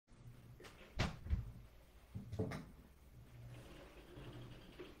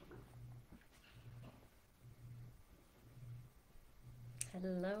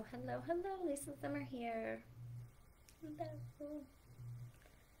Hello, hello, hello. Lisa Zimmer here. Hello.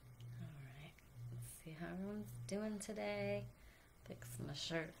 Alright, let's see how everyone's doing today. Fix my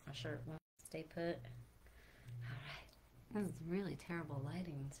shirt. My shirt won't stay put. Alright. This is really terrible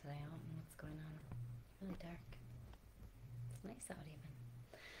lighting today. I don't know what's going on. Really dark. It's nice out even.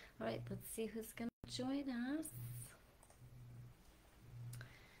 Alright, let's see who's going to join us.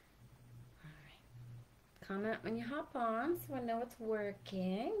 Comment when you hop on so I know it's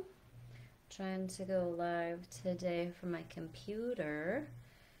working. Trying to go live today from my computer.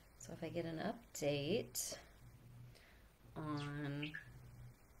 So if I get an update on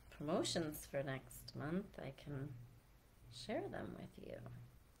promotions for next month, I can share them with you.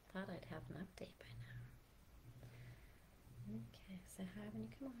 Thought I'd have an update by now. Okay, say hi when you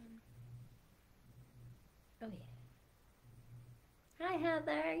come on. Oh yeah. Hi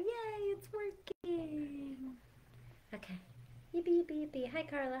Heather, yay, it's working. Okay, yippee yippee yippee. Hi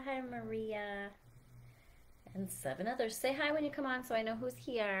Carla, hi Maria, and 7 others. Say hi when you come on so I know who's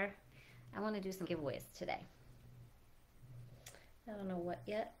here. I want to do some giveaways today. I don't know what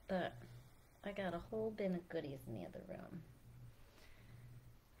yet, but I got a whole bin of goodies in the other room.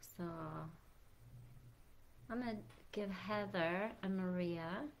 So I'm going to give Heather and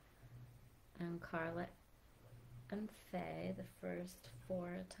Maria and Carla and Faye the first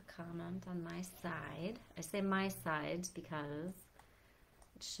 4 to comment on my side. I say my side because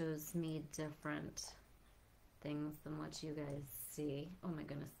it shows me different things than what you guys see. Oh my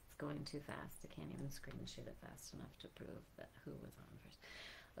goodness, it's going too fast. I can't even screenshot it fast enough to prove that who was on first.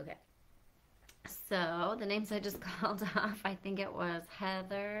 Okay, so the names I just called off, I think it was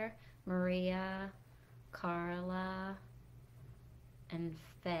Heather, Maria, Carla, and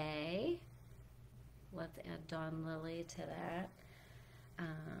Faye. Let's add Dawn Lily to that.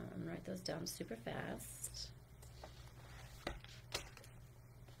 Write those down super fast.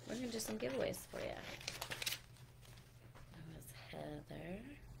 We're going to do some giveaways for you. That was Heather,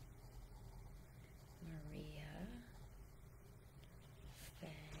 Maria,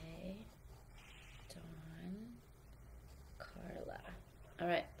 Faye, Dawn, Carla. All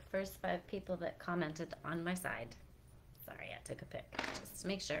right, the first 5 people that commented on my side. Sorry, I took a pic just to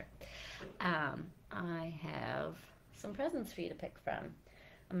make sure. I have some presents for you to pick from.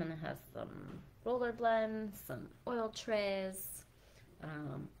 I'm going to have some roller blends, some oil trays.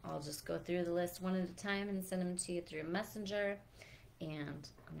 I'll just go through the list one at a time and send them to you through Messenger. And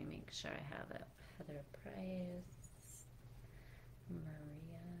let me make sure I have it. Heather Price,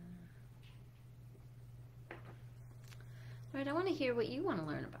 Maria. All right, I want to hear what you want to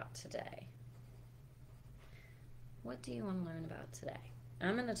learn about today. What do you want to learn about today?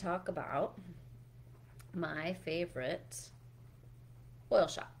 I'm going to talk about my favorite oil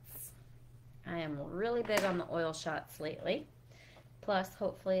shots. I am really big on the oil shots lately. Plus,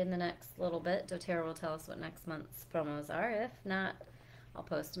 hopefully in the next little bit, doTERRA will tell us what next month's promos are. If not, I'll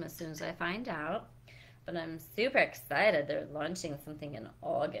post them as soon as I find out. But I'm super excited. They're launching something in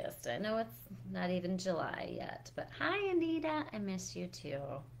August. I know it's not even July yet. But hi, Anita. I miss you too.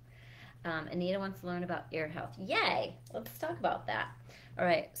 Anita wants to learn about ear health. Yay! Let's talk about that. All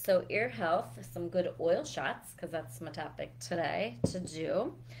right, so ear health, some good oil shots, because that's my topic today to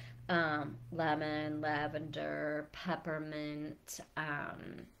do. Lemon, lavender, peppermint,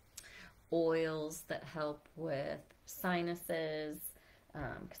 oils that help with sinuses,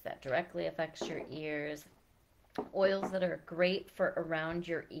 because that directly affects your ears. Oils that are great for around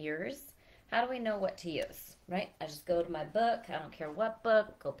your ears. How do we know what to use, right? I just go to my book. I don't care what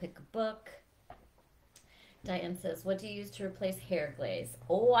book. Go pick a book. Diane says, what do you use to replace hair glaze?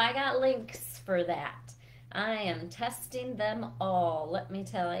 Oh, I got links for that. I am testing them all, let me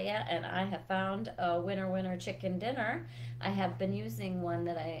tell you. And I have found a winner chicken dinner. I have been using one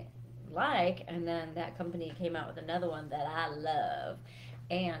that I like, and then that company came out with another one that I love.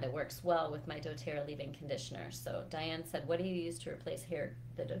 And it works well with my doTERRA leave-in conditioner. So Diane said, what do you use to replace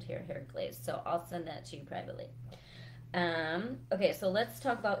the doTERRA hair glaze? So I'll send that to you privately. Okay, so let's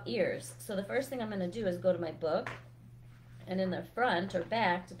talk about ears. So the first thing I'm going to do is go to my book. And in the front or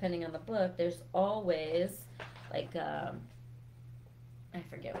back, depending on the book, there's always like, I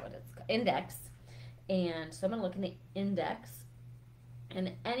forget what it's called, index. And so I'm going to look in the index.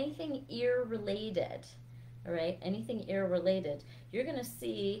 And anything ear related, all right, anything ear related, you're going to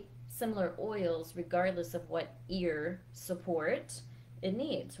see similar oils regardless of what ear support it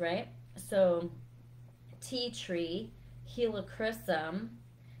needs, right? So tea tree, helichrysum,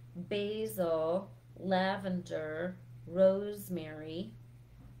 basil, lavender, rosemary,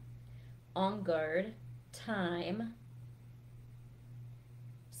 on guard, thyme,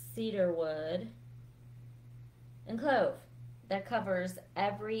 cedarwood, and clove. that covers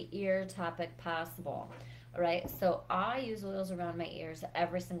every ear topic possible. All right, so I use oils around my ears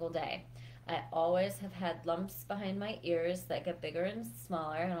every single day. I always have had lumps behind my ears that get bigger and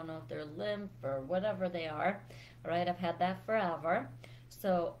smaller. I don't know if they're lymph or whatever they are. All right, I've had that forever.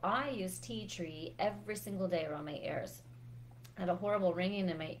 So I use tea tree every single day around my ears. I had a horrible ringing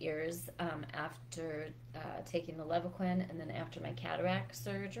in my ears after taking the Levaquin and then after my cataract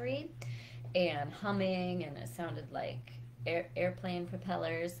surgery, and humming, and it sounded like airplane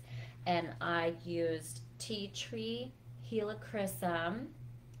propellers. And I used tea tree, helichrysum,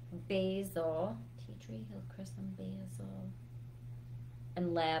 basil, tea tree, helichrysum, basil,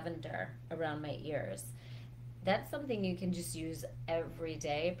 and lavender around my ears. That's something you can just use every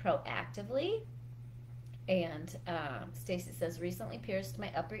day proactively. And Stacy says, recently pierced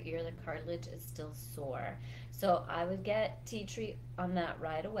my upper ear. The cartilage is still sore. So I would get tea tree on that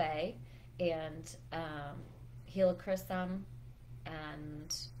right away, and helichrysum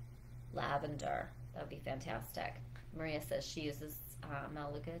and lavender. That would be fantastic. Maria says she uses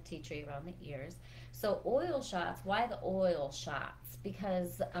Melaleuca tea tree around the ears. So oil shots, why the oil shots?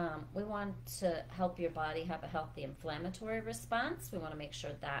 Because we want to help your body have a healthy inflammatory response. We want to make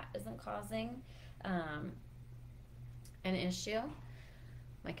sure that isn't causing an issue.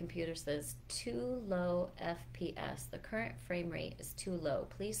 My computer says too low FPS. The current frame rate is too low.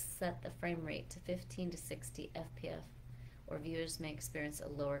 Please set the frame rate to 15 to 60 FPS, or viewers may experience a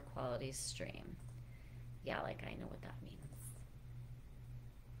lower quality stream. Yeah, like I know what that means.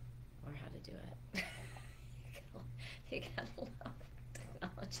 Or how to do it. You gotta love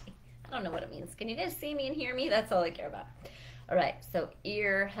technology. I don't know what it means. Can you guys see me and hear me? That's all I care about. All right, so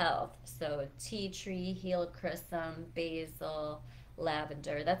ear health. So tea tree, helichrysum, basil,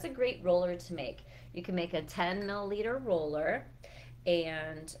 lavender. That's a great roller to make. You can make a 10 milliliter roller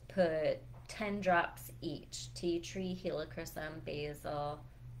and put 10 drops each. Tea tree, helichrysum, basil,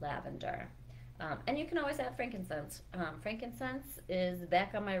 lavender. And you can always add frankincense. Frankincense is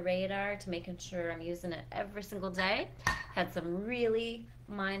back on my radar to making sure I'm using it every single day. Had some really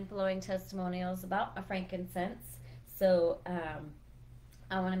mind-blowing testimonials about a frankincense. So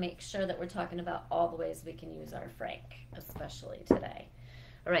I want to make sure that we're talking about all the ways we can use our frank, especially today.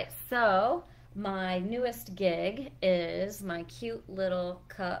 All right, so my newest gig is my cute little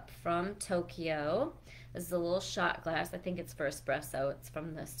cup from Tokyo. This is a little shot glass. I think it's for espresso. It's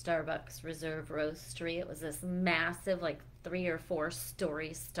from the Starbucks Reserve Roastery. It was this massive, like 3 or 4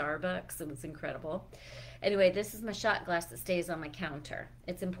 story Starbucks. It was incredible. Anyway, this is my shot glass that stays on my counter.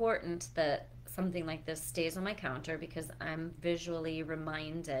 It's important that something like this stays on my counter because I'm visually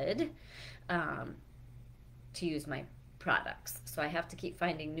reminded to use my products. So I have to keep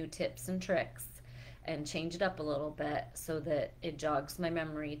finding new tips and tricks and change it up a little bit so that it jogs my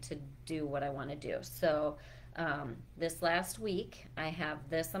memory to do what I want to do. So this last week, I have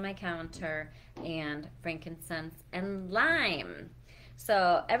this on my counter and frankincense and lime.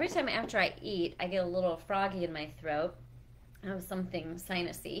 So every time after I eat, I get a little froggy in my throat. I have something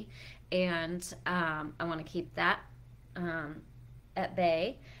sinusy, and I want to keep that at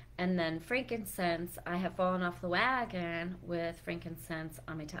bay. And then frankincense, I have fallen off the wagon with frankincense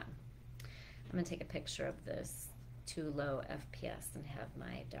on my tongue. I'm going to take a picture of this too low FPS and have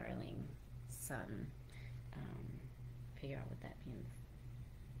my darling son figure out what that means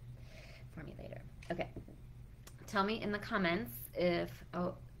for me later. Okay. Tell me in the comments if,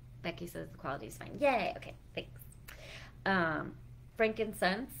 oh, Becky says the quality is fine. Yay. Okay, thanks.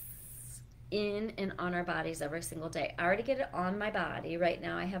 Frankincense in and on our bodies every single day. I already get it on my body. Right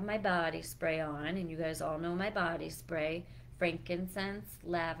now I have my body spray on, and you guys all know my body spray. Frankincense,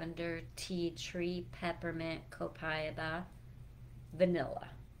 lavender, tea tree, peppermint, copaiba, vanilla,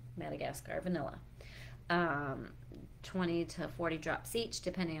 Madagascar vanilla. 20 to 40 drops each,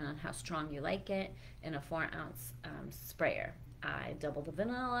 depending on how strong you like it, in a 4-ounce sprayer. I double the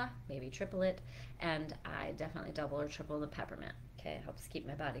vanilla, maybe triple it, and I definitely double or triple the peppermint. Okay, it helps keep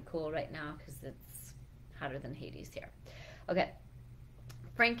my body cool right now because it's hotter than Hades here. Okay,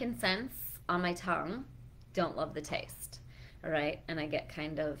 frankincense on my tongue, don't love the taste, all right? And I get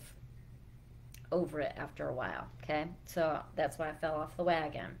kind of over it after a while, okay? So that's why I fell off the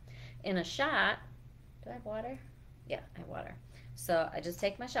wagon. In a shot, do I have water? Yeah, I have water. So I just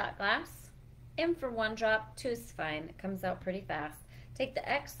take my shot glass, in for 1 drop, 2 is fine. It comes out pretty fast. Take the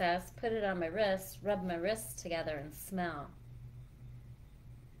excess, put it on my wrist, rub my wrists together and smell.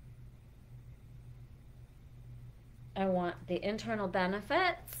 I want the internal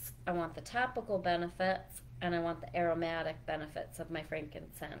benefits, I want the topical benefits, and I want the aromatic benefits of my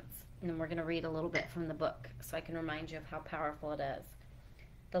frankincense. And we're going to read a little bit from the book so I can remind you of how powerful it is.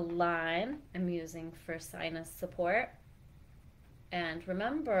 The lime I'm using for sinus support. And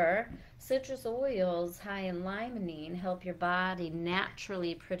remember, citrus oils high in limonene help your body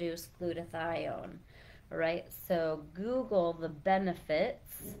naturally produce glutathione. All right, so Google the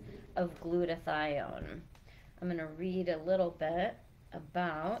benefits of glutathione. I'm going to read a little bit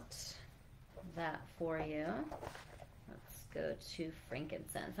about that for you. Let's go to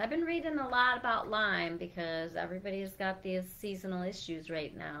frankincense. I've been reading a lot about lime because everybody's got these seasonal issues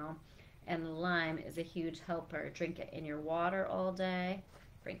right now, and lime is a huge helper. Drink it in your water all day.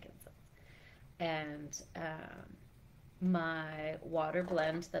 Frankincense. And my water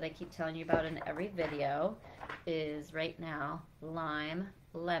blend that I keep telling you about in every video is right now lime,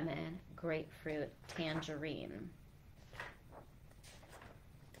 lemon, grapefruit, tangerine.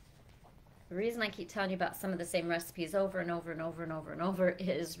 The reason I keep telling you about some of the same recipes over and over and over and over and over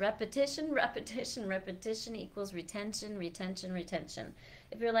is repetition, repetition, repetition equals retention, retention, retention.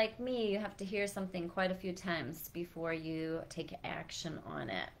 If you're like me, you have to hear something quite a few times before you take action on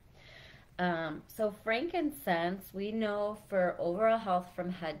it. So frankincense, we know for overall health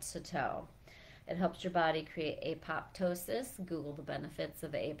from head to toe. It helps your body create apoptosis. Google the benefits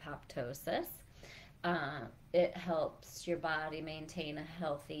of apoptosis. It helps your body maintain a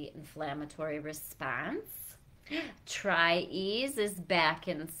healthy inflammatory response. Try Ease is back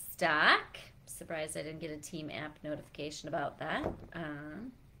in stock. Surprised I didn't get a team app notification about that.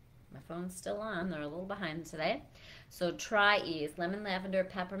 My phone's still on. They're a little behind today. So Try Ease, lemon, lavender,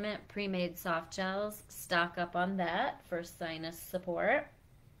 peppermint, pre-made soft gels. Stock up on that for sinus support.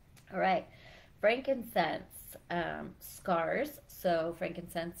 All right, frankincense, scars. So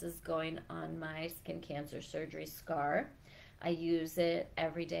frankincense is going on my skin cancer surgery scar. I use it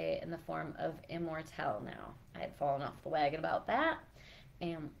every day in the form of Immortelle now. I had fallen off the wagon about that.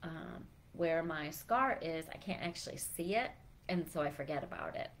 And where my scar is, I can't actually see it, and so I forget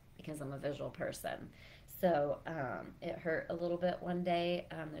about it because I'm a visual person. So it hurt a little bit one day.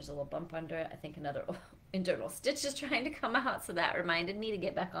 There's a little bump under it. I think another internal stitch is trying to come out, so that reminded me to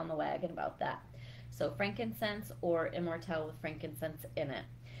get back on the wagon about that. So frankincense or Immortelle with frankincense in it.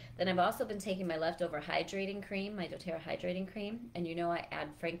 Then I've also been taking my leftover hydrating cream, my doTERRA hydrating cream, and you know I add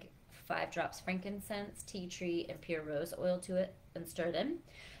 5 drops frankincense, tea tree, and pure rose oil to it and stir it in.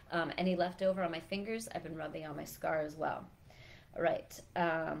 Any leftover on my fingers, I've been rubbing on my scar as well. All right,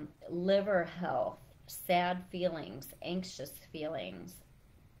 liver health, sad feelings, anxious feelings,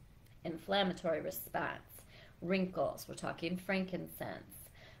 inflammatory response, wrinkles, we're talking frankincense,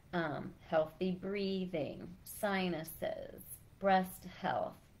 healthy breathing, sinuses, breast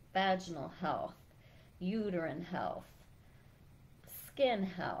health, vaginal health, uterine health, skin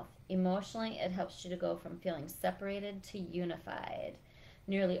health. Emotionally, it helps you to go from feeling separated to unified.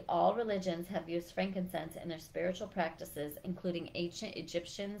 Nearly all religions have used frankincense in their spiritual practices, including ancient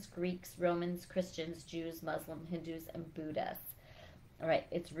Egyptians, Greeks, Romans, Christians, Jews, Muslims, Hindus, and Buddhists. All right,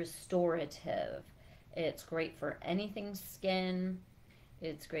 it's restorative. It's great for anything skin.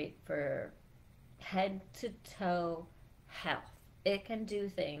 It's great for head to toe health. It can do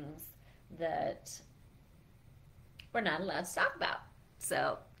things that we're not allowed to talk about.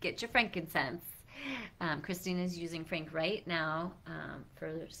 So get your frankincense. Christine is using frank right now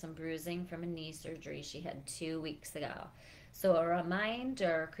for some bruising from a knee surgery she had 2 weeks ago. So a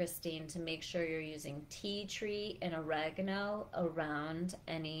reminder, Christine, to make sure you're using tea tree and oregano around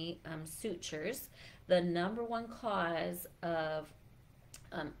any sutures. The number one cause of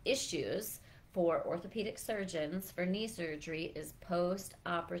issues for orthopedic surgeons for knee surgery is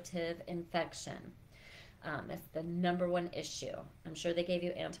post-operative infection. It's the number one issue. I'm sure they gave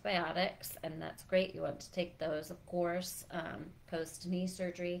you antibiotics, and that's great. You want to take those, of course, post-knee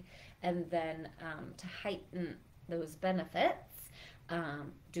surgery. And then to heighten those benefits,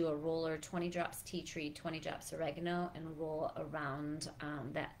 do a roller, 20 drops tea tree, 20 drops oregano, and roll around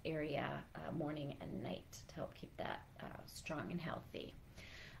that area morning and night to help keep that strong and healthy.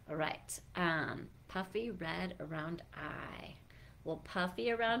 All right, puffy red around eye. Well,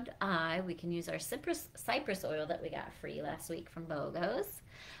 puffy around eye, we can use our cypress oil that we got free last week from BOGO's.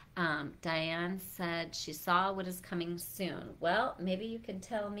 Diane said she saw what is coming soon. Well, maybe you can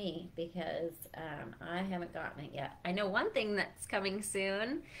tell me because I haven't gotten it yet. I know one thing that's coming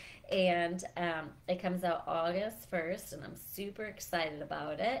soon, and it comes out August 1st, and I'm super excited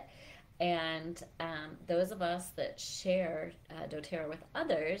about it. And those of us that share doTERRA with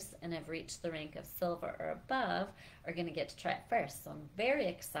others and have reached the rank of silver or above are going to get to try it first. So I'm very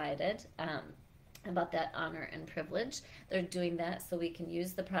excited about that honor and privilege. They're doing that so we can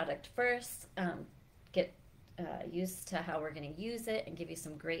use the product first, get used to how we're going to use it, and give you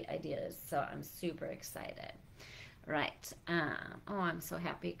some great ideas. So I'm super excited. Right. Oh, I'm so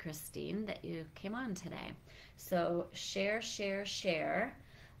happy, Christine, that you came on today. So share, share, share.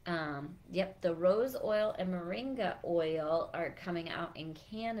 Yep, the rose oil and moringa oil are coming out in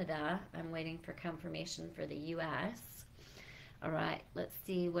Canada. I'm waiting for confirmation for the US. All right, let's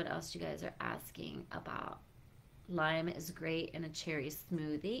see what else you guys are asking about. Lime is great in a cherry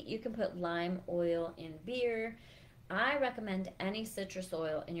smoothie. You can put lime oil in beer. I recommend any citrus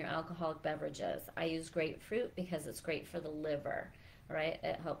oil in your alcoholic beverages. I use grapefruit because it's great for the liver, right?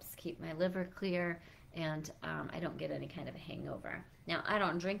 It helps keep my liver clear, and I don't get any kind of a hangover. Now, I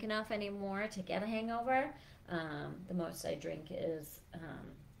don't drink enough anymore to get a hangover. The most I drink is,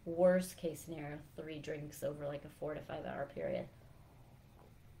 worst case scenario, 3 drinks over like a 4 to 5 hour period.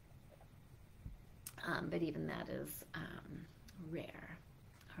 But even that is rare.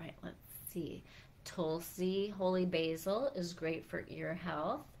 All right, let's see. Tulsi, holy basil is great for ear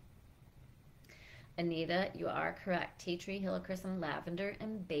health. Anita, you are correct. Tea tree, helichrysum, lavender,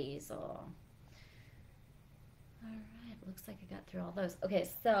 and basil. All right, looks like I got through all those. Okay,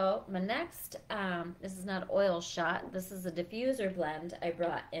 so my next, this is not oil shot. This is a diffuser blend I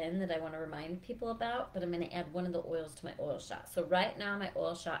brought in that I want to remind people about, but I'm going to add one of the oils to my oil shot. So right now my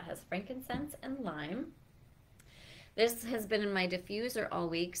oil shot has frankincense and lime. This has been in my diffuser all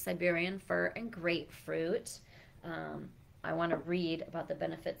week, Siberian fir and grapefruit. I want to read about the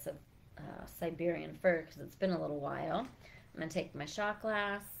benefits of Siberian fir because it's been a little while. I'm going to take my shot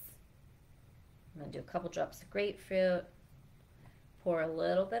glass. I'm going to do a couple drops of grapefruit. Pour a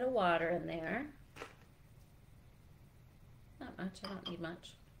little bit of water in there. Not much, I don't need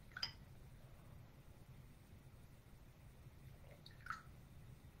much.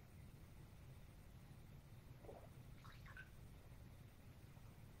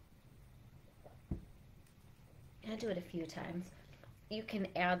 I do it a few times. You can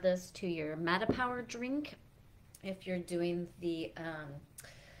add this to your MetaPower drink if you're doing the,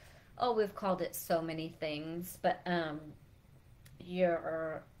 oh, we've called it so many things, but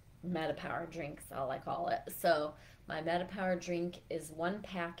your MetaPower drink's all I call it. So my MetaPower drink is 1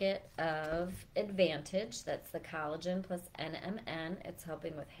 packet of Advantage. That's the collagen plus NMN. It's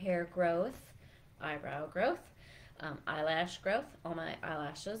helping with hair growth, eyebrow growth, eyelash growth. All my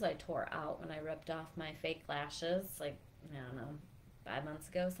eyelashes I tore out when I ripped off my fake lashes, like, I don't know, 5 months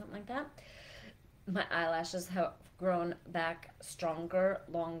ago, something like that. My eyelashes have grown back stronger,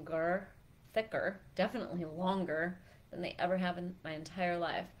 longer, thicker, definitely longer than they ever have in my entire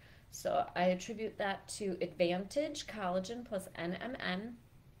life. So I attribute that to Advantage, collagen plus NMN,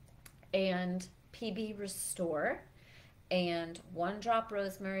 and PB Restore, and 1 drop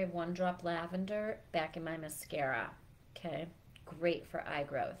rosemary, 1 drop lavender back in my mascara. Okay, great for eye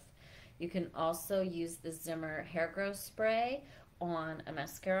growth. You can also use the Zimmer hair growth spray on a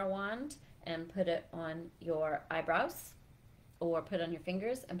mascara wand and put it on your eyebrows, or put on your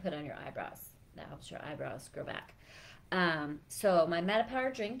fingers and put on your eyebrows. That helps your eyebrows grow back. So my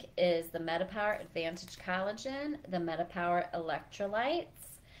MetaPower drink is the MetaPower Advantage Collagen, the MetaPower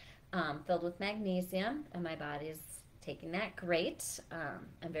Electrolytes, filled with magnesium, and my body's taking that great.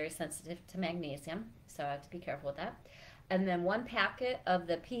 I'm very sensitive to magnesium, so I have to be careful with that. And then 1 packet of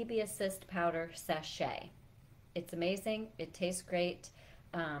the PB Assist powder sachet. It's amazing. It tastes great.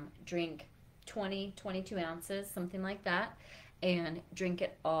 Drink 20, 22 ounces, something like that, and drink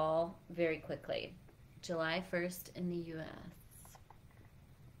it all very quickly. July 1st in the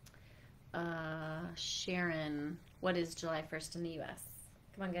U.S. Sharon, what is July 1st in the U.S.?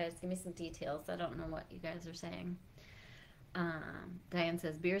 Come on, guys, give me some details. I don't know what you guys are saying. Diane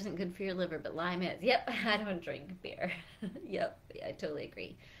says, beer isn't good for your liver, but lime is. Yep, I don't drink beer. Yep, I totally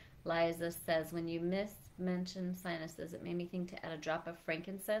agree. Liza says, when you mentioned sinuses, it made me think to add a drop of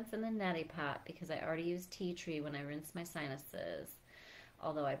frankincense in the neti pot because I already use tea tree when I rinse my sinuses.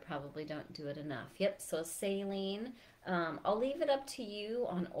 Although I probably don't do it enough. Yep, so saline. I'll leave it up to you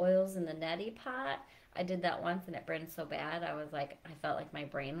on oils in the neti pot. I did that once and it burned so bad. I was like, I felt like my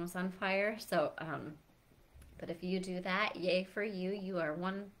brain was on fire. So, but if you do that, yay for you. You are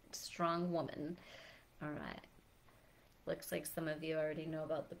one strong woman. All right. Looks like some of you already know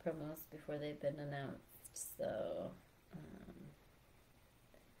about the promos before they've been announced. So,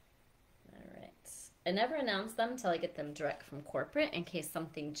 all right. I never announce them until I get them direct from corporate in case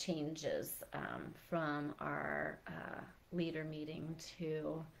something changes from our leader meeting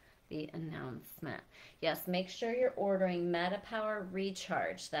to the announcement. Yes, make sure you're ordering MetaPower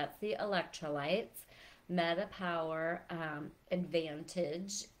Recharge. That's the electrolytes. MetaPower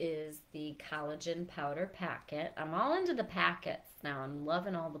Advantage is the collagen powder packet. I'm all into the packets now. I'm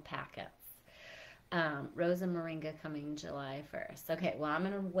loving all the packets. Rose and Moringa coming July 1st. Okay, well, I'm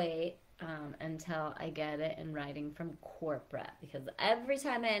going to wait until I get it in writing from corporate, because every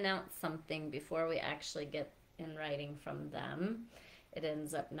time I announce something before we actually get in writing from them, it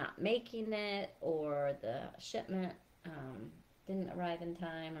ends up not making it, or the shipment didn't arrive in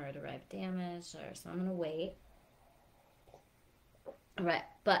time, or it arrived damaged, or so I'm going to wait. All right,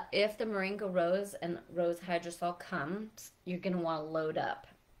 but if the Moringa Rose and Rose Hydrosol comes, you're going to want to load up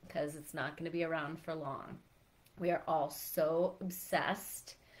because it's not going to be around for long. We are all so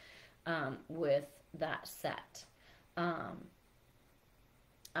obsessed with that set.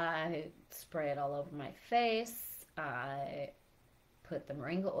 I spray it all over my face. I put the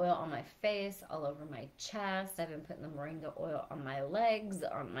moringa oil on my face, all over my chest. I've been putting the moringa oil on my legs,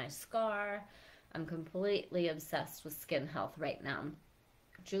 on my scar. I'm completely obsessed with skin health right now.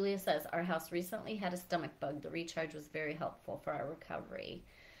 Julia says, our house recently had a stomach bug. The recharge was very helpful for our recovery.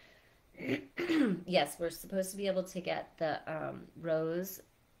 Yes, we're supposed to be able to get the rose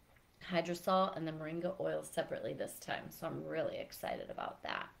hydrosol and the moringa oil separately this time, so I'm really excited about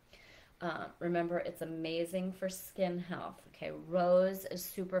that. Remember, it's amazing for skin health. Okay, rose is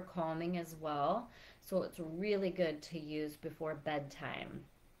super calming as well, so it's really good to use before bedtime.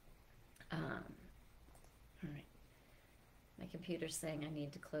 All right. My computer's saying I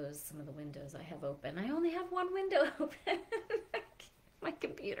need to close some of the windows I have open. I only have one window open. My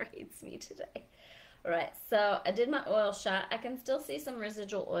computer hates me today. All right, so I did my oil shot. I can still see some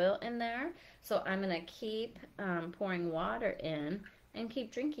residual oil in there, so I'm going to keep pouring water in and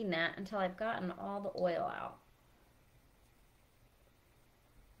keep drinking that until I've gotten all the oil out.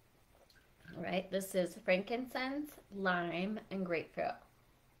 All right, this is frankincense, lime, and grapefruit.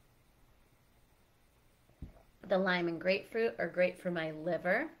 The lime and grapefruit are great for my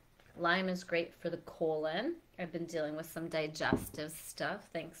liver. Lime is great for the colon. I've been dealing with some digestive stuff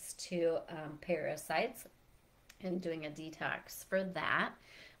thanks to parasites and doing a detox for that,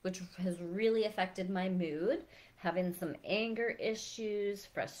 which has really affected my mood. Having some anger issues,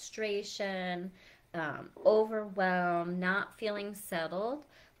 frustration, overwhelm, not feeling settled.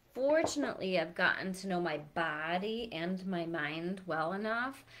 Fortunately, I've gotten to know my body and my mind well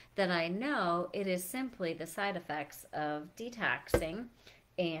enough that I know it is simply the side effects of detoxing.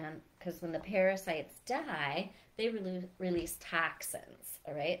 And because when the parasites die, they release toxins,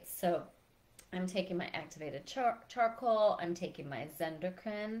 all right? So I'm taking my activated charcoal. I'm taking my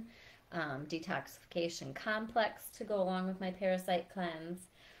Zendocrine detoxification complex to go along with my parasite cleanse.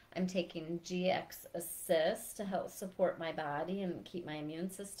 I'm taking GX Assist to help support my body and keep my immune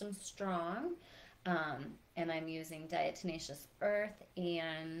system strong. And I'm using diatomaceous earth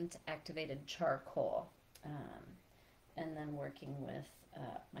and activated charcoal. And then working with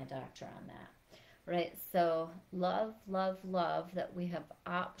my doctor on that. Right, so love, love, love that we have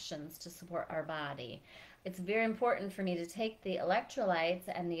options to support our body. It's very important for me to take the electrolytes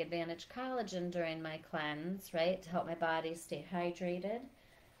and the Advantage Collagen during my cleanse, right, to help my body stay hydrated.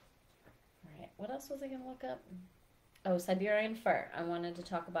 All right, what else was I going to look up? Oh, Siberian fir. I wanted to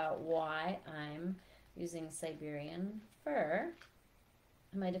talk about why I'm using Siberian fir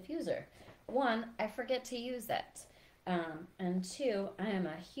in my diffuser. One, I forget to use it. And two, I am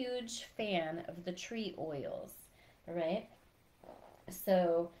a huge fan of the tree oils, all right?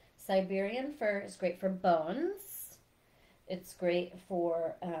 So Siberian fir is great for bones. It's great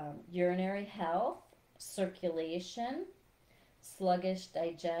for urinary health, circulation, sluggish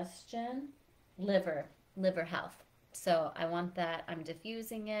digestion, liver health. So I want that. I'm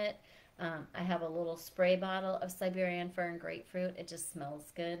diffusing it. I have a little spray bottle of Siberian fir and grapefruit. It just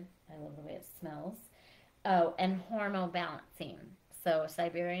smells good. I love the way it smells. Oh, and hormone balancing. So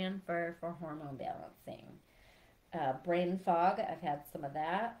Siberian fir for hormone balancing. Brain fog, I've had some of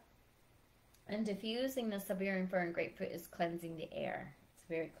that. And diffusing the Siberian fir and grapefruit is cleansing the air. It's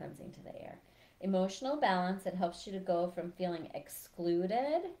very cleansing to the air. Emotional balance, it helps you to go from feeling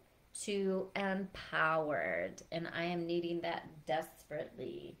excluded to empowered. And I am needing that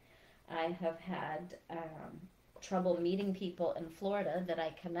desperately. I have had trouble meeting people in Florida that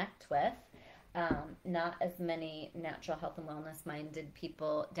I connect with. Not as many natural health and wellness minded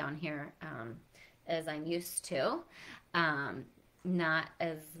people down here as I'm used to. Not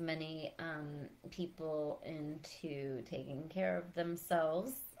as many people into taking care of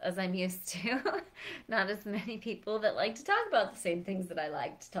themselves as I'm used to. Not as many people that like to talk about the same things that I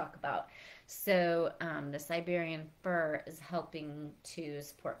like to talk about. So the Siberian fir is helping to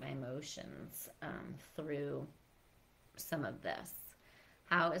support my emotions through some of this.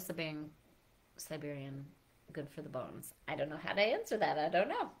 How is Siberian good for the bones? I don't know how to answer that. I don't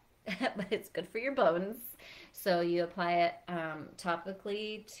know. But it's good for your bones. So you apply it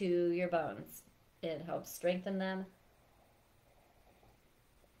topically to your bones. It helps strengthen them,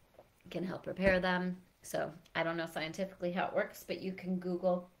 can help repair them. So I don't know scientifically how it works, but you can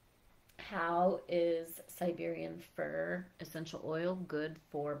Google how is Siberian fir essential oil good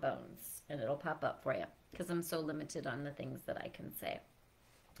for bones, and it'll pop up for you because I'm so limited on the things that I can say.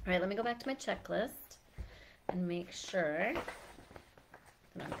 All right, let me go back to my checklist and make sure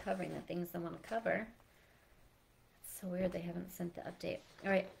that I'm covering the things I want to cover. It's so weird they haven't sent the update.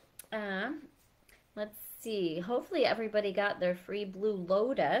 All right, let's see. Hopefully everybody got their free Blue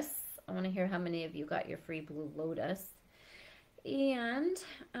Lotus. I want to hear how many of you got your free Blue Lotus. And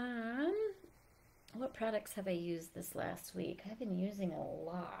what products have I used this last week? I've been using a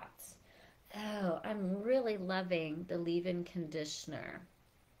lot. Oh, I'm really loving the leave-in conditioner.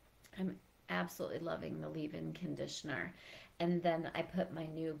 I'm absolutely loving the leave-in conditioner. And then I put my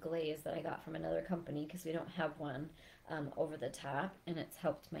new glaze that I got from another company because we don't have one over the top, and it's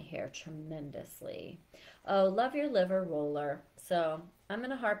helped my hair tremendously. Oh, love your liver roller. So I'm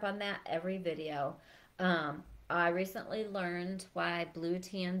going to harp on that every video. I recently learned why blue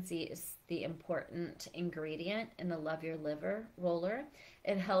TNZ is the important ingredient in the Love Your Liver roller.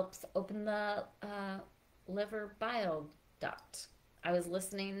 It helps open the liver bile duct. I was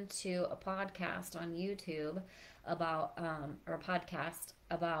listening to a podcast on YouTube about, or a podcast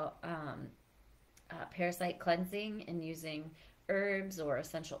about parasite cleansing and using herbs or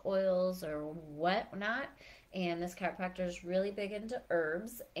essential oils or whatnot. And this chiropractor is really big into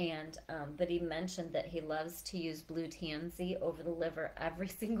herbs, and but he mentioned that he loves to use blue TNZ over the liver every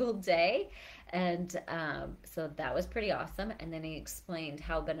single day, and so that was pretty awesome. And then he explained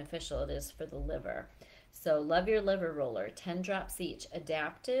how beneficial it is for the liver. So Love Your Liver Roller, 10 drops each,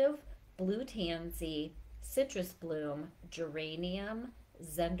 adaptive, blue TNZ, citrus bloom, geranium,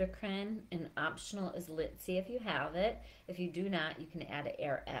 zendocrine, and optional is Litzy if you have it. If you do not, you can add an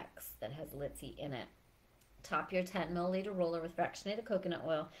Air X that has Litzy in it. Top your 10 milliliter roller with fractionated coconut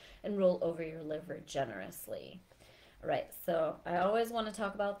oil and roll over your liver generously. All right, so I always want to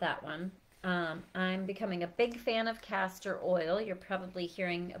talk about that one. I'm becoming a big fan of castor oil. You're probably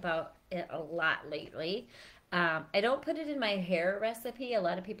hearing about it a lot lately. I don't put it in my hair recipe. A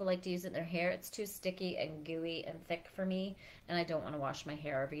lot of people like to use it in their hair. It's too sticky and gooey and thick for me, and I don't want to wash my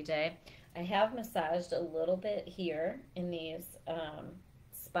hair every day. I have massaged a little bit here in these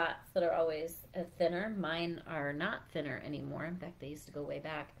spots that are always thinner. Mine are not thinner anymore. In fact, they used to go way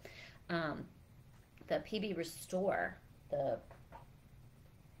back. The PB Restore, the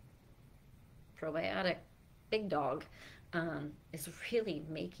probiotic big dog, is really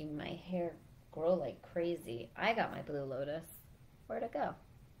making my hair grow like crazy. I got my Blue Lotus. Where'd it go?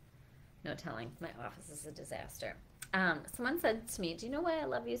 No telling. My office is a disaster. Someone said to me, do you know why I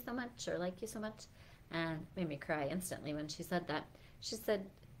love you so much or like you so much? And made me cry instantly when she said that. She said,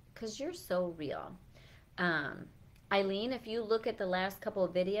 because you're so real. Eileen, if you look at the last couple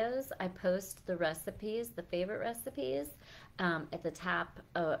of videos, I post the recipes, the favorite recipes, at the top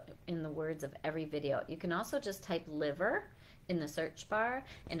in the words of every video. You can also just type liver in the search bar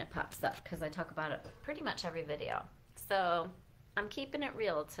and it pops up because I talk about it pretty much every video. So I'm keeping it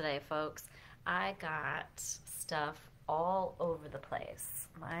real today, folks. I got stuff all over the place.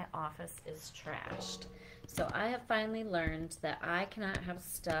 My office is trashed. So I have finally learned that I cannot have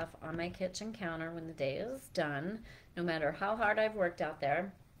stuff on my kitchen counter when the day is done, no matter how hard I've worked out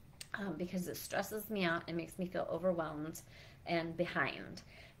there, because it stresses me out and makes me feel overwhelmed and behind.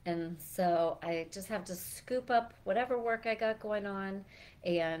 And so I just have to scoop up whatever work I got going on,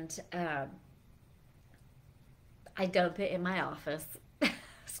 and I dump it in my office.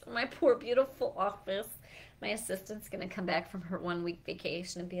 So my poor, beautiful office. My assistant's going to come back from her 1 week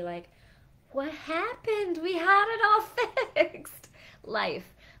vacation and be like, what happened? We had it all fixed. Life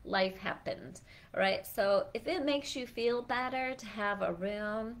happened. All right. So if it makes you feel better to have a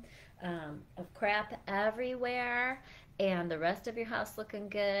room of crap everywhere and the rest of your house looking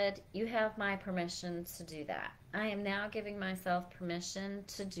good, you have my permission to do that. I am now giving myself permission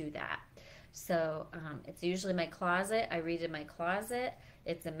to do that. So it's usually my closet. I read in my closet.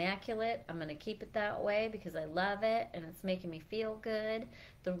 It's immaculate. I'm going to keep it that way because I love it and it's making me feel good.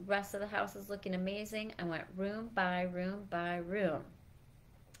 The rest of the house is looking amazing. I went room by room by room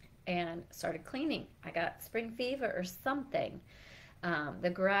and started cleaning. I got spring fever or something. The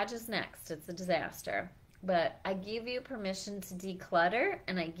garage is next. It's a disaster. But I give you permission to declutter,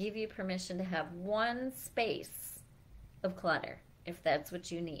 and I give you permission to have one space of clutter if that's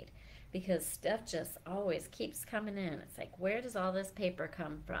what you need. Because stuff just always keeps coming in. It's like, where does all this paper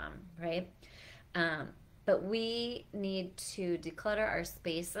come from, right? But we need to declutter our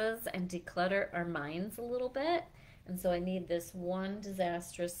spaces and declutter our minds a little bit. And so I need this one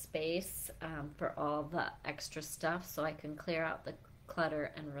disastrous space for all the extra stuff so I can clear out the declutter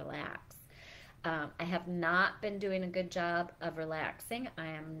and relax. I have not been doing a good job of relaxing. I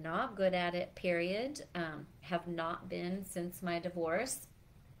am not good at it, period. Have not been since my divorce.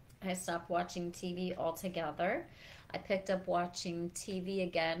 I stopped watching TV altogether. I picked up watching TV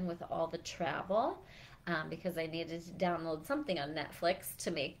again with all the travel because I needed to download something on Netflix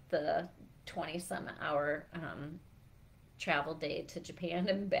to make the 20-some hour travel day to Japan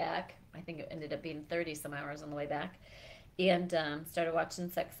and back. I think it ended up being 30-some hours on the way back. And started watching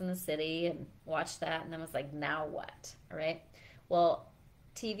Sex and the City and watched that, and then was like, now what? All right. Well,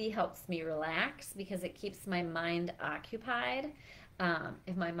 TV helps me relax because it keeps my mind occupied.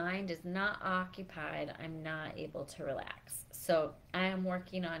 If my mind is not occupied, I'm not able to relax. So I am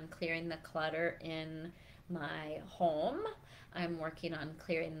working on clearing the clutter in my home. I'm working on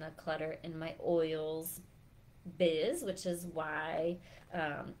clearing the clutter in my oils biz, which is why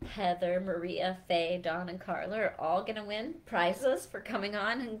Heather, Maria, Faye, Dawn, and Carla are all going to win prizes for coming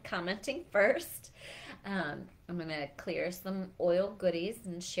on and commenting first. I'm going to clear some oil goodies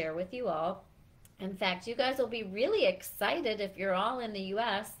and share with you all. In fact, you guys will be really excited if you're all in the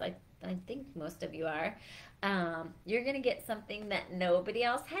U.S. I think most of you are. You're going to get something that nobody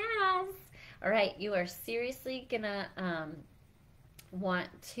else has. All right, you are seriously going to want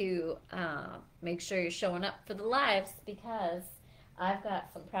to make sure you're showing up for the lives because I've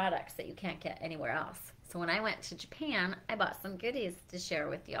got some products that you can't get anywhere else. So when I went to Japan, I bought some goodies to share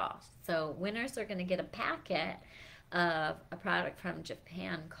with y'all. So winners are going to get a packet of a product from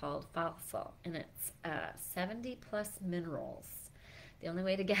Japan called Fossil, and it's 70 plus minerals. The only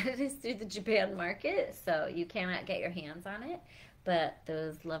way to get it is through the Japan market, so you cannot get your hands on it. But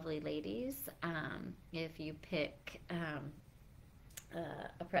those lovely ladies, if you pick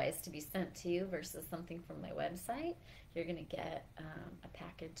a prize to be sent to you versus something from my website, you're going to get a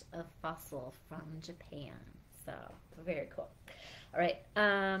package of Fossil from Japan. So very cool. All right,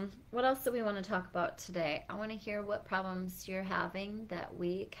 what else do we want to talk about today? I want to hear what problems you're having that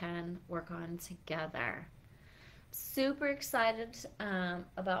we can work on together. Super excited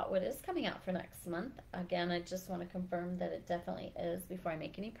about what is coming out for next month. Again, I just want to confirm that it definitely is before I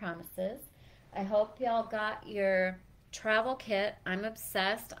make any promises. I hope y'all got your travel kit. I'm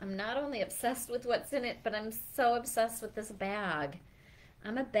obsessed. I'm not only obsessed with what's in it, but I'm so obsessed with this bag.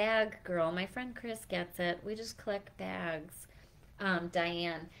 I'm a bag girl. My friend Chris gets it. We just collect bags.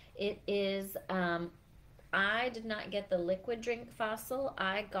 Diane, it is, I did not get the liquid drink Fossil.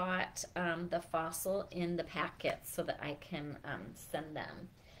 I got the Fossil in the packets so that I can send them.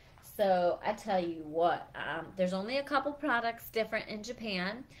 So I tell you what, there's only a couple products different in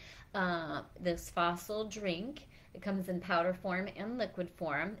Japan. This Fossil drink, it comes in powder form and liquid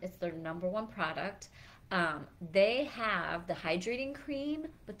form. It's their #1 product. They have the hydrating cream,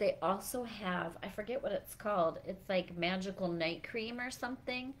 but they also have, I forget what it's called. It's like magical night cream or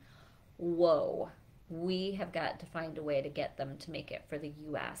something. Whoa. We have got to find a way to get them to make it for the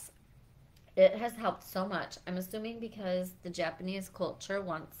U.S. It has helped so much. I'm assuming because the Japanese culture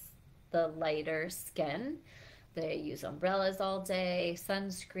wants the lighter skin. They use umbrellas all day,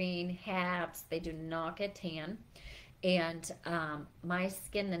 sunscreen, hats. They do not get tan. And my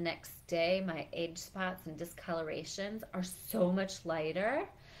skin the next day, my age spots and discolorations are so much lighter.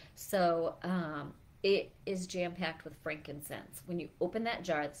 So it is jam-packed with frankincense. When you open that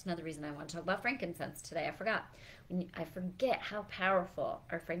jar, that's another reason I want to talk about frankincense today. I forgot. I forget how powerful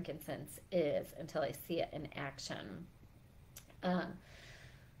our frankincense is until I see it in action.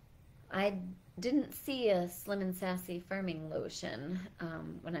 I didn't see a Slim and Sassy firming lotion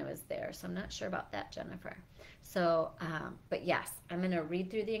when I was there, so I'm not sure about that, Jennifer. So, but yes, I'm going to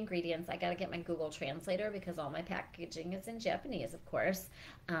read through the ingredients. I got to get my Google Translator because all my packaging is in Japanese, of course.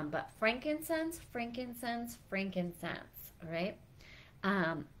 But frankincense, frankincense, frankincense, all right?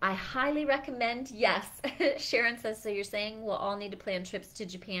 I highly recommend, yes. Sharon says, so you're saying we'll all need to plan trips to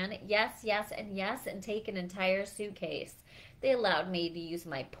Japan? Yes, yes, and take an entire suitcase. They allowed me to use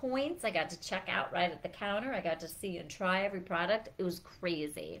my points. I got to check out right at the counter. I got to see and try every product. It was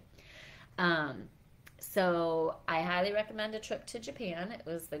crazy. So I highly recommend a trip to Japan. It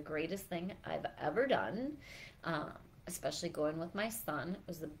was the greatest thing I've ever done, especially going with my son. It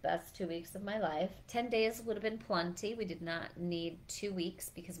was the best 2 weeks of my life. 10 days would have been plenty. We did not need 2 weeks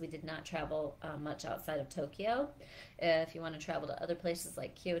because we did not travel much outside of Tokyo. If you want to travel to other places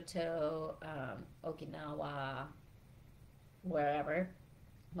like Kyoto, Okinawa, wherever,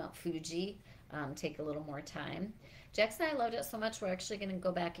 Mount Fuji, take a little more time. Jackson and I loved it so much we're actually going to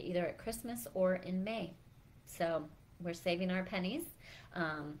go back either at Christmas or in May. So we're saving our pennies.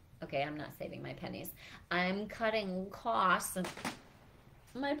 Okay, I'm not saving my pennies. I'm cutting costs. And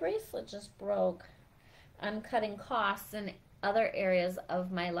my bracelet just broke. I'm cutting costs and other areas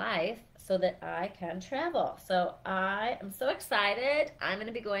of my life so that I can travel. So I am so excited. I'm going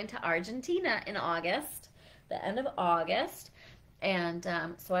to be going to Argentina in August, the end of August. And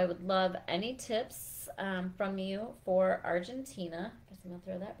so I would love any tips from you for Argentina. I guess I'm going to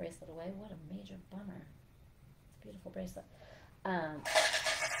throw that bracelet away. What a major bummer. It's a beautiful bracelet.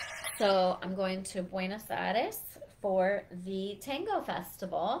 So I'm going to Buenos Aires for the Tango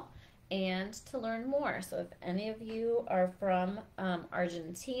Festival and to learn more. So if any of you are from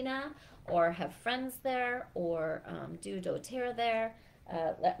Argentina or have friends there or do doTERRA there,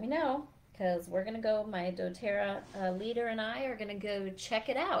 let me know, because we're going to go, my doTERRA leader and I are going to go check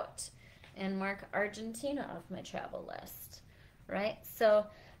it out and mark Argentina off my travel list, right? So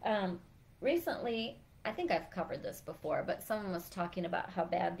recently, I think I've covered this before, but someone was talking about how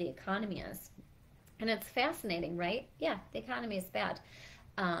bad the economy is. And it's fascinating, right? Yeah, the economy is bad.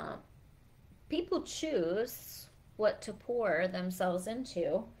 People choose what to pour themselves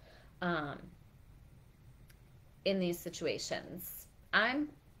into in these situations. I'm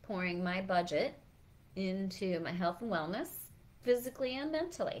pouring my budget into my health and wellness, physically and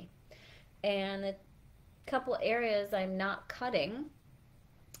mentally. And a couple areas I'm not cutting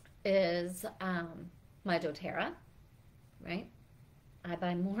is my doTERRA, right? I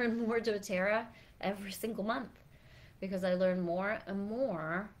buy more and more doTERRA every single month because I learn more and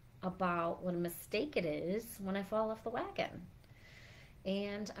more about what a mistake it is when I fall off the wagon.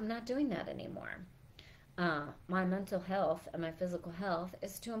 And I'm not doing that anymore. My mental health and my physical health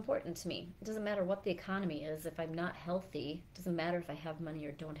is too important to me. It doesn't matter what the economy is. If I'm not healthy, it doesn't matter if I have money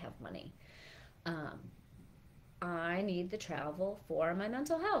or don't have money. I need the travel for my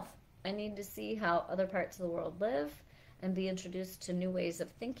mental health. I need to see how other parts of the world live and be introduced to new ways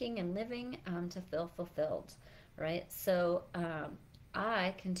of thinking and living to feel fulfilled, right? So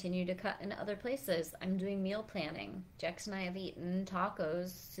I continue to cut in other places. I'm doing meal planning. Jax and I have eaten tacos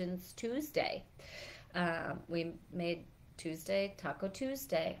since Tuesday. We made Tuesday, Taco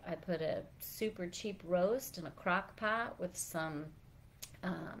Tuesday. I put a super cheap roast in a crock pot with some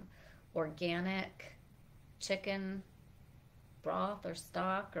organic chicken broth or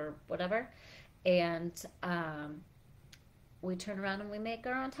stock or whatever. And we turn around and we make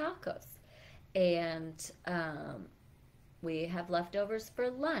our own tacos. And we have leftovers for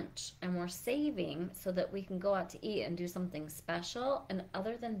lunch, and we're saving so that we can go out to eat and do something special. And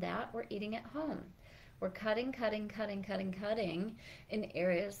other than that, we're eating at home. We're cutting in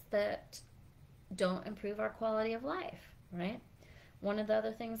areas that don't improve our quality of life, right? One of the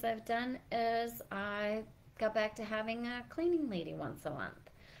other things I've done is I got back to having a cleaning lady once a month,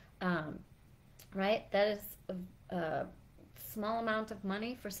 right? That is a small amount of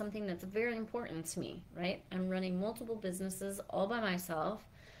money for something that's very important to me, right? I'm running multiple businesses all by myself.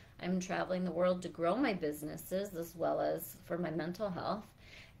 I'm traveling the world to grow my businesses as well as for my mental health.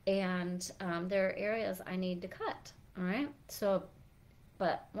 And there are areas I need to cut, all right? So,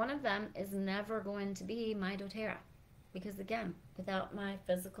 but one of them is never going to be my doTERRA. Because again, without my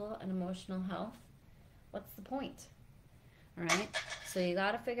physical and emotional health, what's the point? All right? So you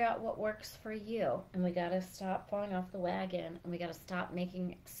got to figure out what works for you. And we got to stop falling off the wagon. And we got to stop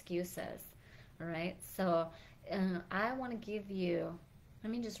making excuses. All right? So I want to give you,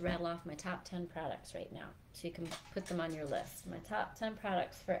 let me just rattle off my top 10 products right now. So you can put them on your list. My top 10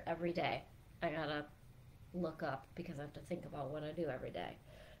 products for every day. I got to look up because I have to think about what I do every day.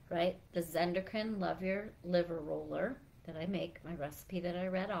 Right? The Zendocrine Love Your Liver Roller that I make, my recipe that I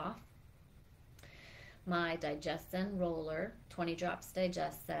read off. My Digestin Roller, 20 drops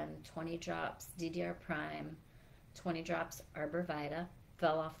Digestin, 20 drops DDR Prime, 20 drops Arbor Vita.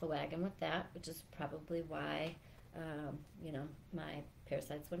 Fell off the wagon with that, which is probably why, my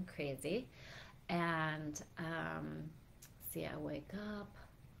parasites went crazy. And, see, I wake up,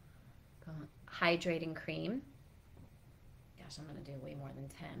 hydrating cream. Gosh, I'm going to do way more than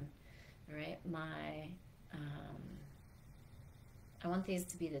 10. All right, I want these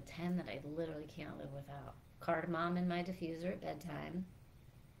to be the 10 that I literally can't live without. Cardamom in my diffuser at bedtime.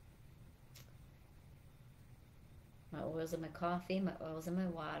 My oils in my coffee, my oils in my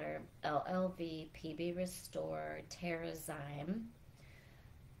water. LLV, PB Restore, TerraZyme,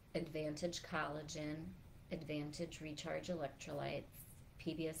 Advantage Collagen, Advantage Recharge Electrolytes,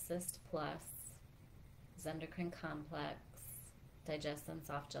 PB Assist Plus, Zendocrine Complex, Digestin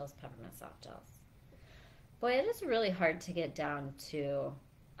Soft Gels, Peppermint Soft Gels. Boy, it is really hard to get down to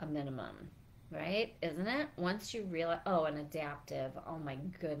a minimum, right? Isn't it? Once you realize, and Adaptive. Oh my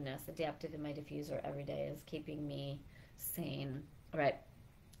goodness. Adaptive in my diffuser every day is keeping me sane. All right.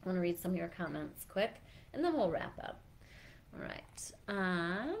 I want to read some of your comments quick, and then we'll wrap up. All right.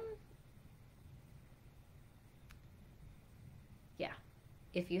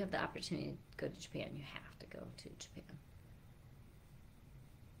 if you have the opportunity to go to Japan, you have to go to Japan.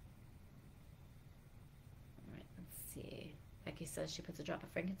 All right, let's see. Becky says she puts a drop of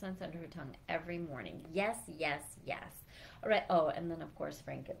frankincense under her tongue every morning. Yes, yes, yes. All right. Oh, and then of course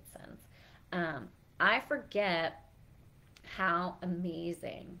frankincense. I forget how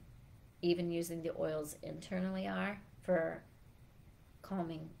amazing even using the oils internally are for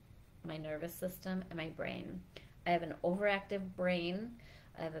calming my nervous system and my brain. I have an overactive brain.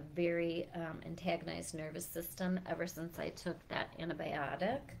 I have a very antagonized nervous system ever since I took that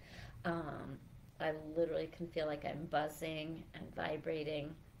antibiotic. I literally can feel like I'm buzzing and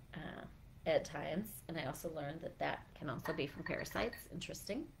vibrating at times. And I also learned that that can also be from parasites.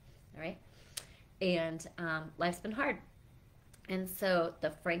 Interesting. All right. And life's been hard. And so the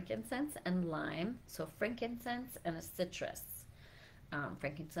frankincense and lime, so frankincense and a citrus,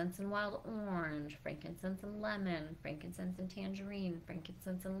 frankincense and wild orange, frankincense and lemon, frankincense and tangerine,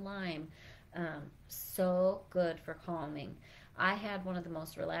 frankincense and lime, so good for calming. I had one of the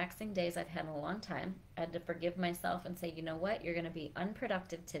most relaxing days I've had in a long time. I had to forgive myself and say, you know what, you're going to be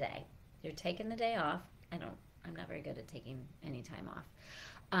unproductive today. You're taking the day off. I'm not very good at taking any time off.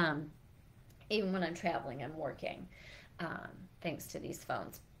 Even when I'm traveling, I'm working. Thanks to these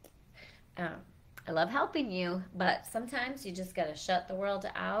phones. I love helping you, but sometimes you just got to shut the world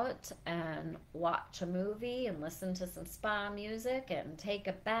out and watch a movie and listen to some spa music and take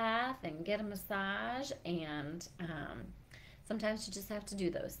a bath and get a massage. And sometimes you just have to do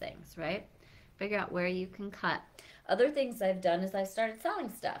those things, right? Figure out where you can cut. Other things I've done is I started selling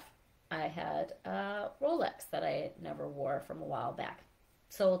stuff. I had a Rolex that I never wore from a while back.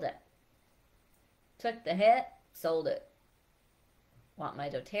 Sold it. Took the hit, sold it. Want my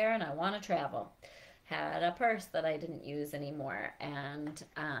doTERRA and I want to travel. Had a purse that I didn't use anymore and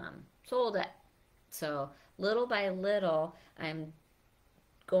sold it. So little by little, I'm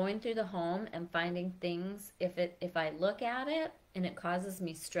going through the home and finding things. If I look at it and it causes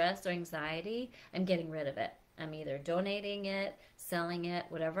me stress or anxiety, I'm getting rid of it. I'm either donating it, selling it,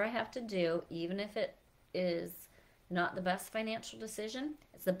 whatever I have to do, even if it is not the best financial decision,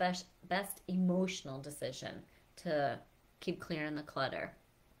 it's the best emotional decision to keep clearing the clutter.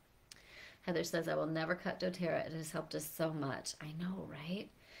 Heather says, I will never cut doTERRA. It has helped us so much. I know, right?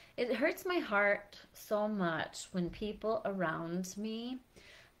 It hurts my heart so much when people around me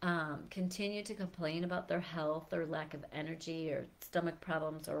continue to complain about their health or lack of energy or stomach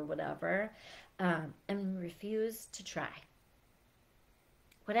problems or whatever, and refuse to try.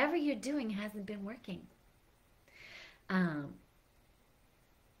 Whatever you're doing hasn't been working.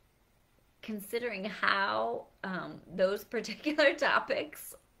 Considering how those particular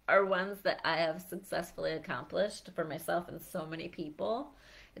topics are ones that I have successfully accomplished for myself and so many people,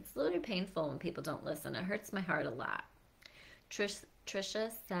 it's literally painful when people don't listen. It hurts my heart a lot.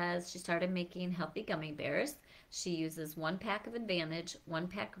 Trisha says she started making healthy gummy bears. She uses 1 pack of Advantage, 1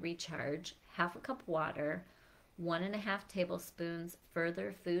 pack Recharge, half a cup water, 1.5 tablespoons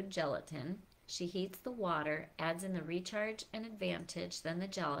further food gelatin. She heats the water, adds in the Recharge and Advantage, then the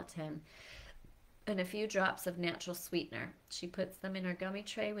gelatin, and a few drops of natural sweetener. She puts them in her gummy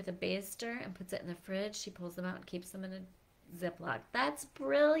tray with a baster and puts it in the fridge. She pulls them out and keeps them in a Ziploc. That's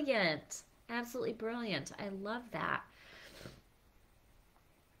brilliant. Absolutely brilliant. I love that.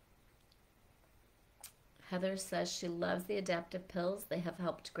 Heather says she loves the adaptive pills. They have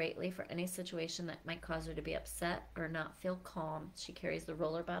helped greatly for any situation that might cause her to be upset or not feel calm. She carries the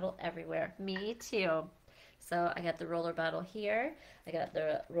roller bottle everywhere. Me too. So I got the roller bottle here. I got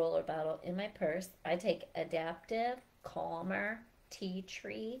the roller bottle in my purse. I take Adaptive, Calmer, Tea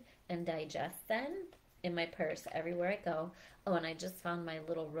Tree, and Digestin in my purse everywhere I go. Oh, and I just found my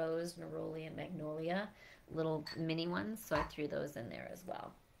little Rose, Neroli, and Magnolia, little mini ones, so I threw those in there as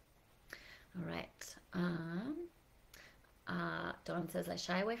well. All right. Dawn says, I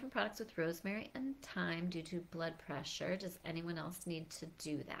shy away from products with rosemary and thyme due to blood pressure. Does anyone else need to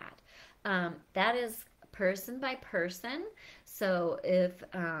do that? That is person by person. So if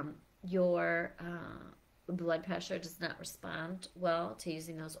your blood pressure does not respond well to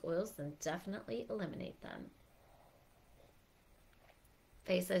using those oils, then definitely eliminate them.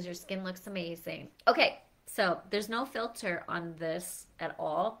 Faye says, your skin looks amazing. Okay, so there's no filter on this at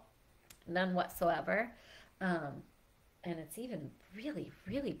all. None whatsoever. And it's even really,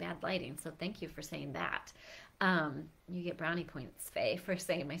 really bad lighting. So thank you for saying that. You get brownie points, Faye, for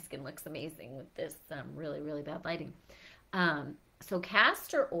saying my skin looks amazing with this really, really bad lighting. So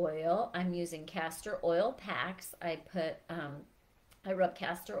castor oil, I'm using castor oil packs. I rub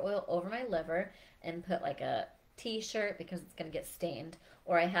castor oil over my liver and put like a t-shirt because it's going to get stained,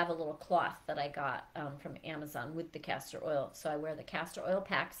 or I have a little cloth that I got from Amazon with the castor oil. So I wear the castor oil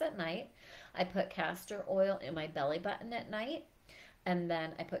packs at night. I put castor oil in my belly button at night, and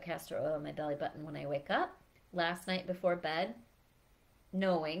then I put castor oil in my belly button when I wake up. Last night before bed,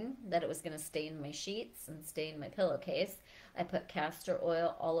 knowing that it was going to stain my sheets and stain my pillowcase, I put castor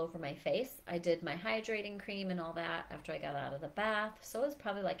oil all over my face. I did my hydrating cream and all that after I got out of the bath. So it was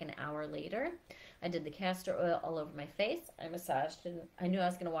probably like an hour later. I did the castor oil all over my face. I massaged it. I knew I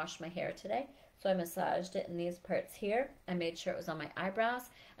was going to wash my hair today, so I massaged it in these parts here. I made sure it was on my eyebrows,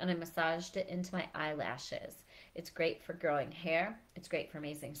 and I massaged it into my eyelashes. It's great for growing hair. It's great for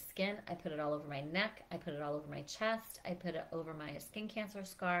amazing skin. I put it all over my neck. I put it all over my chest. I put it over my skin cancer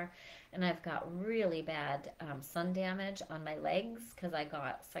scar. And I've got really bad sun damage on my legs because I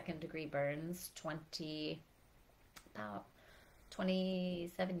got second-degree burns about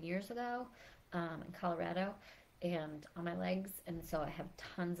 27 years ago in Colorado, and on my legs. And so I have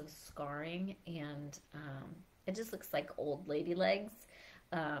tons of scarring, and it just looks like old lady legs.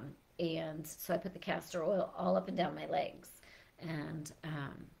 And so I put the castor oil all up and down my legs, and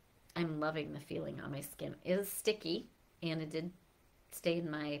I'm loving the feeling on my skin. It is sticky, and it did stain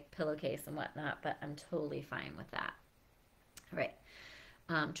my pillowcase and whatnot, but I'm totally fine with that. All right.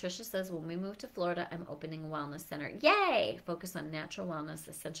 Trisha says, when we move to Florida, I'm opening a wellness center. Yay! Focus on natural wellness,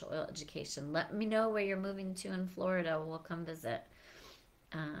 essential oil education. Let me know where you're moving to in Florida. We'll come visit.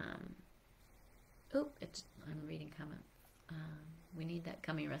 I'm reading comments. We need that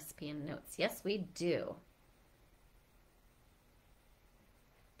gummy recipe and notes. Yes, we do.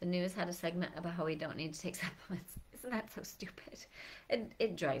 The news had a segment about how we don't need to take supplements. Isn't that so stupid?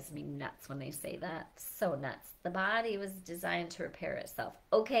 It drives me nuts when they say that. So nuts. The body was designed to repair itself.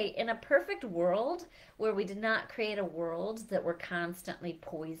 Okay, in a perfect world where we did not create a world that we're constantly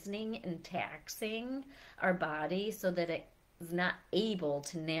poisoning and taxing our body so that it is not able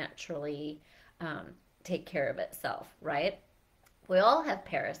to naturally take care of itself, right? We all have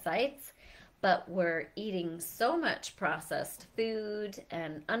parasites, but we're eating so much processed food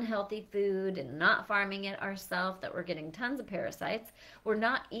and unhealthy food and not farming it ourselves that we're getting tons of parasites. We're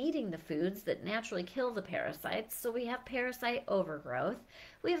not eating the foods that naturally kill the parasites, so we have parasite overgrowth.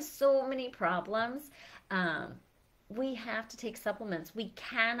 We have so many problems. We have to take supplements. We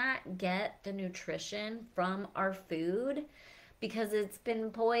cannot get the nutrition from our food because it's been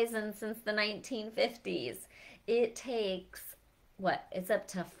poisoned since the 1950s. It takes it's up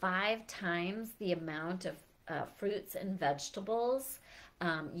to 5 times the amount of fruits and vegetables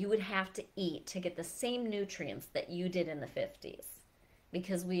you would have to eat to get the same nutrients that you did in the 50s,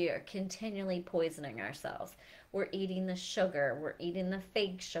 because we are continually poisoning ourselves. We're eating the sugar, we're eating the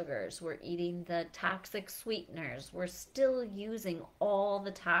fake sugars, we're eating the toxic sweeteners, we're still using all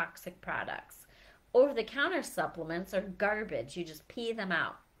the toxic products. Over-the-counter supplements are garbage. You just pee them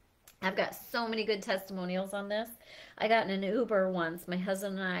out. I've got so many good testimonials on this. I got in an Uber once. My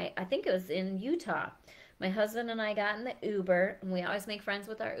husband and I think it was in Utah. My husband and I got in the Uber, and we always make friends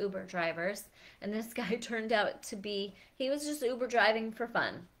with our Uber drivers. And this guy turned out to be, he was just Uber driving for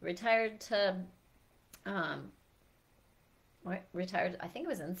fun. Retired, I think it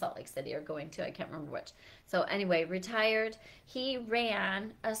was in Salt Lake City or going to, I can't remember which. So anyway, retired. He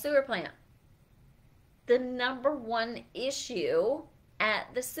ran a sewer plant. The number one issue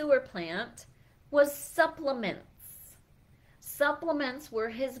at the sewer plant was supplements. Supplements were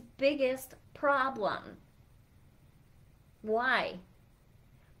his biggest problem. Why?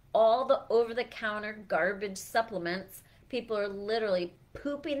 All the over-the-counter garbage supplements, people are literally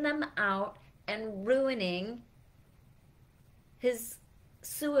pooping them out and ruining his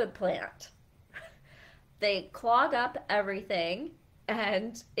sewer plant. They clog up everything,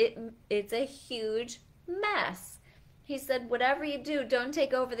 and it's a huge mess. He said, whatever you do, don't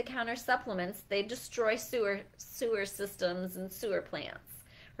take over-the-counter supplements. They destroy sewer systems and sewer plants,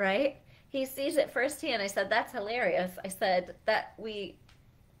 right? He sees it firsthand. I said, that's hilarious. I said that we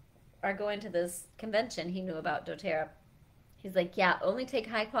are going to this convention. He knew about doTERRA. He's like, yeah, only take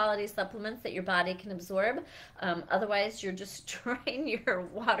high-quality supplements that your body can absorb. Otherwise, you're destroying your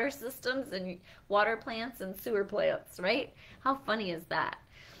water systems and water plants and sewer plants, right? How funny is that?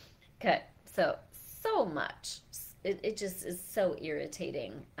 Okay, so much. It just is so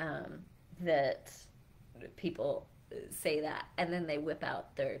irritating that people say that, and then they whip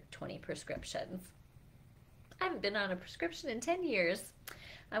out their 20 prescriptions. I haven't been on a prescription in 10 years.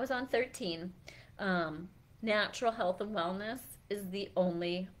 I was on 13. Natural health and wellness is the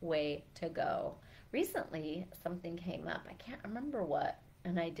only way to go. Recently, something came up. I can't remember what,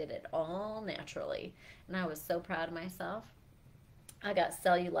 and I did it all naturally, and I was so proud of myself. I got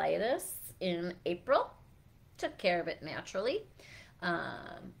cellulitis in April took care of it naturally.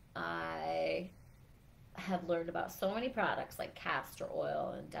 I have learned about so many products like castor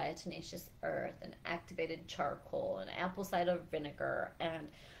oil and diatomaceous earth and activated charcoal and apple cider vinegar. And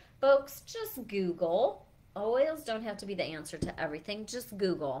folks, just Google. Oils don't have to be the answer to everything. Just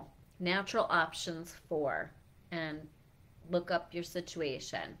Google natural options for and look up your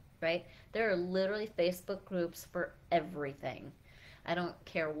situation, right? There are literally Facebook groups for everything. I don't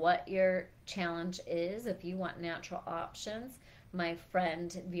care what your challenge is. If you want natural options, my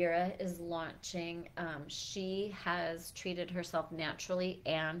friend Vera is launching. She has treated herself naturally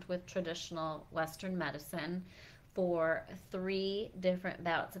and with traditional Western medicine for 3 different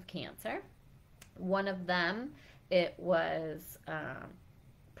bouts of cancer. One of them, it was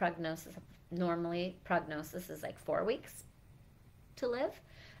prognosis. Normally, prognosis is like 4 weeks to live,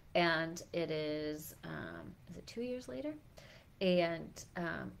 and it is it 2 years later? And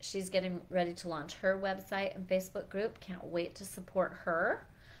she's getting ready to launch her website and Facebook group. Can't wait to support her.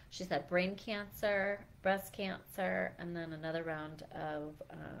 She's had brain cancer, breast cancer, and then another round of,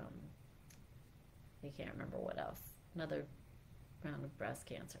 I can't remember what else. Another round of breast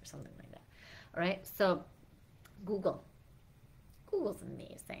cancer, something like that. All right, so Google. Google's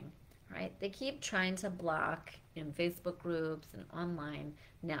amazing, right? They keep trying to block in Facebook groups and online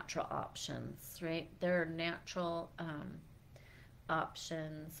natural options, right? There are natural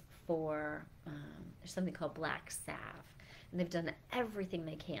options for, there's something called black salve, and they've done everything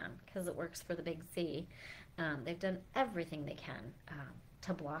they can because it works for the big C. They've done everything they can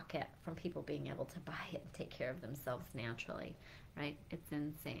to block it from people being able to buy it and take care of themselves naturally, right? It's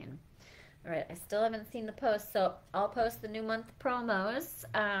insane. All right, I still haven't seen the post, so I'll post the new month promos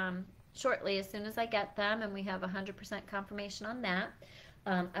shortly as soon as I get them, and we have 100% confirmation on that.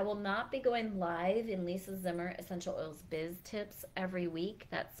 I will not be going live in Lisa Zimmer Essential Oils Biz Tips every week.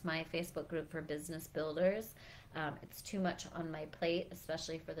 That's my Facebook group for business builders. It's too much on my plate,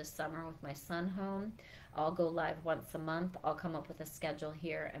 especially for the summer with my son home. I'll go live once a month. I'll come up with a schedule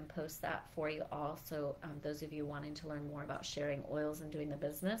here and post that for you all. So those of you wanting to learn more about sharing oils and doing the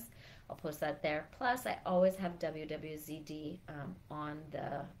business, I'll post that there. Plus, I always have WWZD on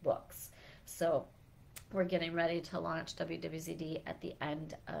the books. So we're getting ready to launch WWZD at the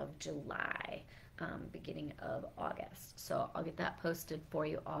end of July, beginning of August. So I'll get that posted for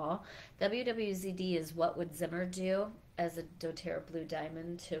you all. WWZD is what would Zimmer do as a doTERRA Blue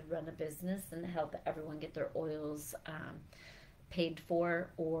Diamond to run a business and help everyone get their oils paid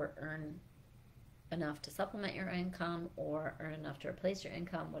for or earn enough to supplement your income or earn enough to replace your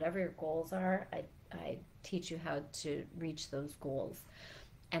income. Whatever your goals are, I teach you how to reach those goals.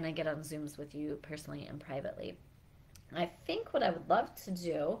 And I get on Zooms with you personally and privately. I think what I would love to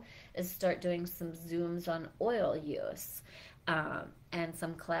do is start doing some Zooms on oil use and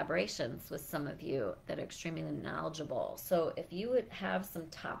some collaborations with some of you that are extremely knowledgeable. So if you would have some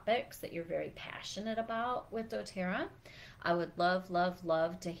topics that you're very passionate about with doTERRA, I would love, love,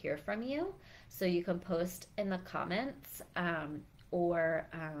 love to hear from you. So you can post in the comments or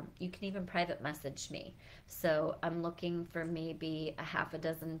you can even private message me. So I'm looking for maybe a half a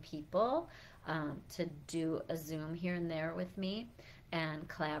dozen people to do a Zoom here and there with me and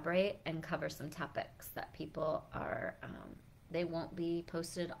collaborate and cover some topics that people are, they won't be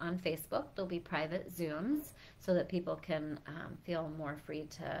posted on Facebook. They'll be private Zooms so that people can feel more free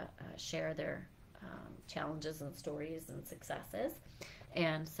to share their challenges and stories and successes.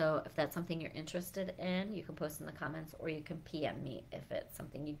 And so if that's something you're interested in, you can post in the comments or you can PM me if it's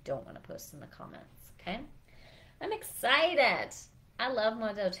something you don't want to post in the comments, okay? I'm excited. I love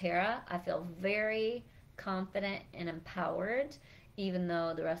my doTERRA. I feel very confident and empowered, even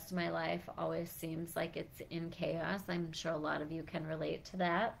though the rest of my life always seems like it's in chaos. I'm sure a lot of you can relate to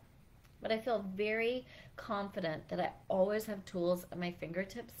that. But I feel very confident that I always have tools at my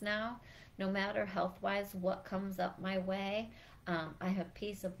fingertips now, no matter health-wise what comes up my way. I have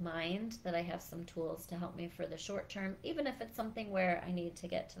peace of mind that I have some tools to help me for the short term, even if it's something where I need to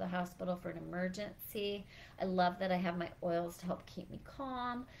get to the hospital for an emergency. I love that I have my oils to help keep me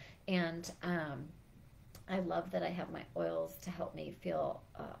calm, and I love that I have my oils to help me feel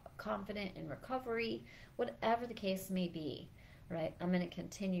confident in recovery, whatever the case may be, right? I'm going to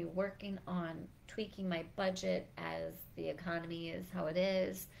continue working on tweaking my budget as the economy is how it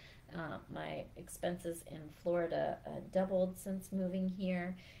is. My expenses in Florida doubled since moving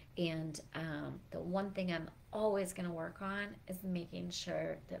here, and the one thing I'm always going to work on is making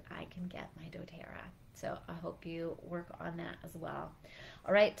sure that I can get my doTERRA. So I hope you work on that as well.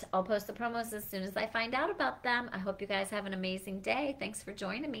 All right, I'll post the promos as soon as I find out about them. I hope you guys have an amazing day. Thanks for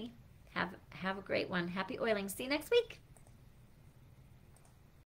joining me. Have a great one. Happy oiling. See you next week.